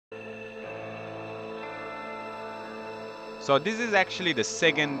So this is actually the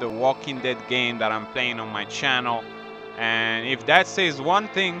second The Walking Dead game that I'm playing on my channel. And if that says one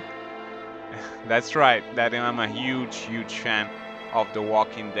thing, that's right, that I'm a huge fan of The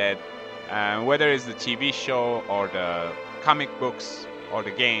Walking Dead. Whether it's the TV show or the comic books or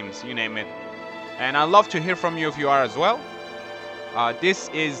the games, you name it. And I'd love to hear from you if you are as well. This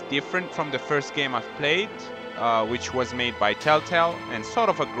is different from the first game I've played, which was made by Telltale and sort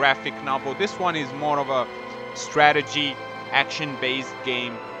of a graphic novel. This one is more of a strategy, action-based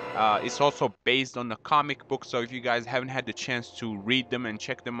game. It's also based on the comic book, so if you guys haven't had the chance to read them and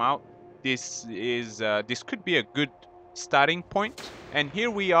check them out, this could be a good starting point. And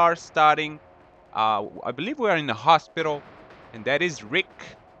here we are starting. I believe we are in the hospital, and that is Rick.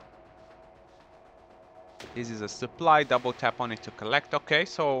 This is a supply. Double tap on it to collect. Okay,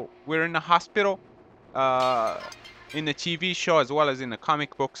 so we're in the hospital. In the TV show as well as in the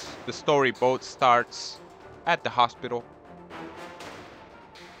comic books, the story both starts at the hospital.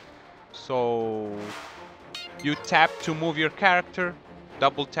 So you tap to move your character,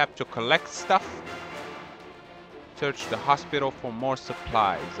 double tap to collect stuff. Search the hospital for more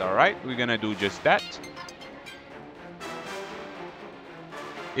supplies. Alright, we're gonna do just that.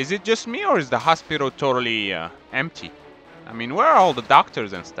 Is it just me or is the hospital totally empty? I mean, where are all the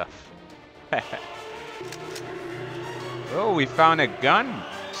doctors and stuff? Oh, we found a gun.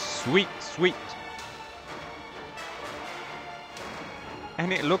 Sweet.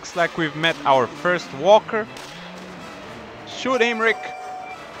 And it looks like we've met our first walker. Shoot him, Rick.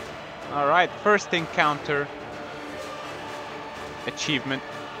 Alright, first encounter. Achievement.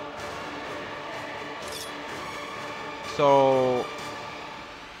 So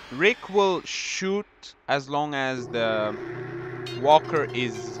Rick will shoot as long as the walker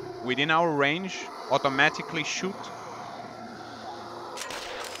is within our range. Automatically shoot.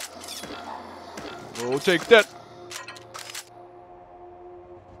 We'll take that.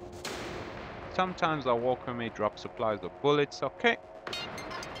 Sometimes a walker may drop supplies or bullets. Okay.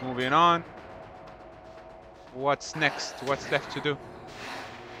 Moving on. What's next? What's left to do?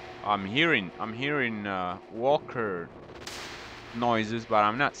 I'm hearing walker noises, but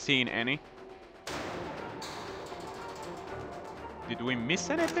I'm not seeing any. Did we miss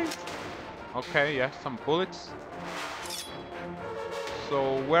anything? Okay, yeah, some bullets.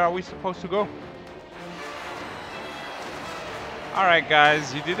 So where are we supposed to go? Alright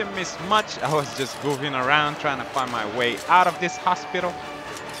guys, you didn't miss much. I was just goofing around trying to find my way out of this hospital.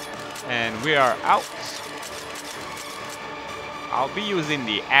 And we are out. I'll be using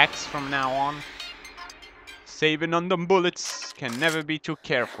the axe from now on. Saving on them bullets. Can never be too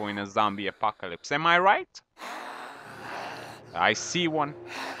careful in a zombie apocalypse. Am I right? I see one.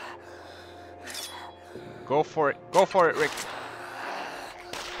 Go for it. Go for it, Rick.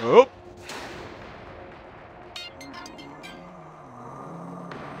 Oh.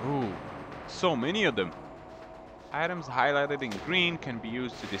 Ooh, so many of them. Items highlighted in green can be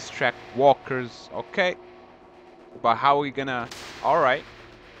used to distract walkers. Okay. But how are we gonna... Alright.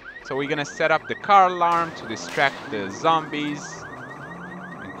 So we're gonna set up the car alarm to distract the zombies.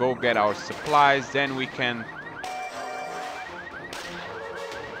 And go get our supplies. Then we can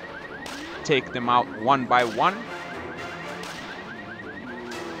take them out one by one.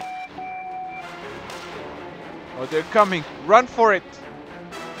 Oh, they're coming. Run for it.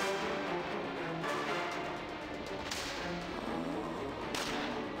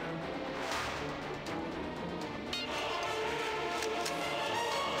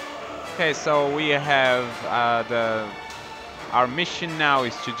 Okay, so we have our mission now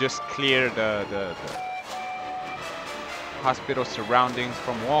is to just clear the hospital surroundings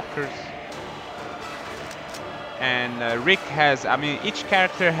from walkers. And Rick has, I mean, each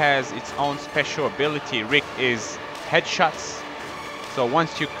character has its own special ability. Rick is headshots. So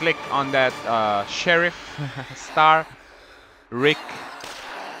once you click on that sheriff star, Rick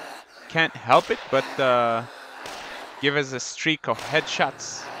can't help it but give us a streak of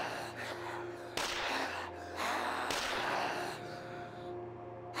headshots.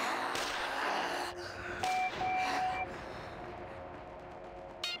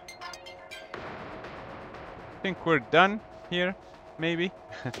 I think we're done here, maybe.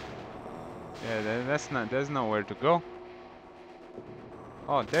 Yeah, that's not. There's nowhere to go.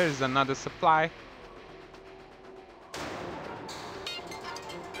 Oh, there's another supply.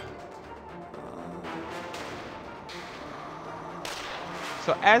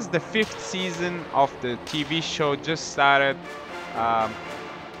 So, as the 5th season of the TV show just started, I'd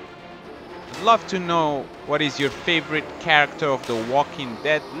love to know what is your favorite character of The Walking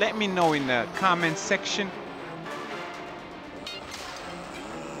Dead. Let me know in the comments section.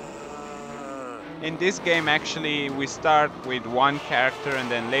 In this game, actually, we start with one character, and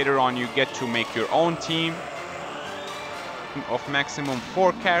then later on you get to make your own team of maximum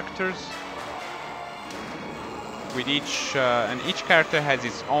 4 characters. With each and each character has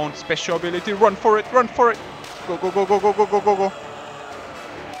its own special ability. Run for it! Run for it! Go go go go go go go go go!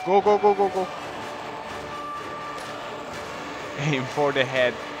 Go go go go go! Aim for the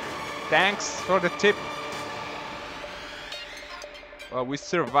head. Thanks for the tip. Well, we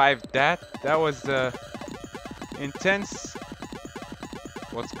survived that. That was intense.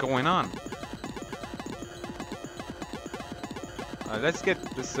 What's going on? Let's get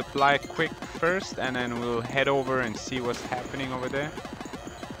the supply quick first, and then we'll head over and see what's happening over there.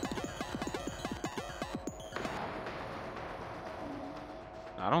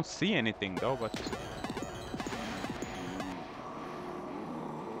 I don't see anything though, but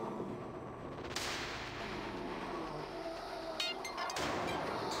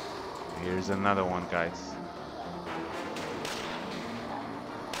here's another one, guys.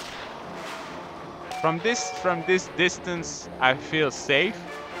 From this distance, I feel safe.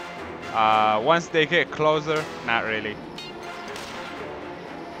 Once they get closer, not really.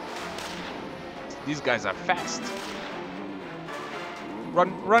 These guys are fast.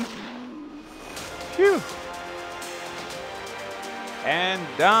 Run, run. Phew. And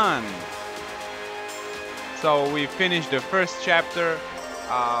done. So we finished the first chapter.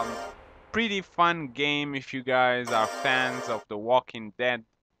 Pretty fun game if you guys are fans of The Walking Dead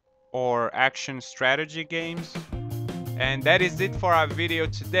or action strategy games. And that is it for our video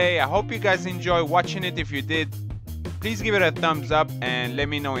today. I hope you guys enjoy watching it. If you did, please give it a thumbs up and let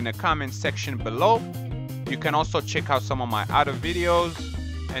me know in the comment section below. You can also check out some of my other videos,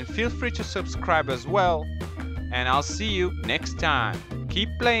 and feel free to subscribe as well. And I'll see you next time. Keep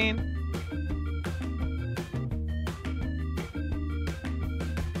playing.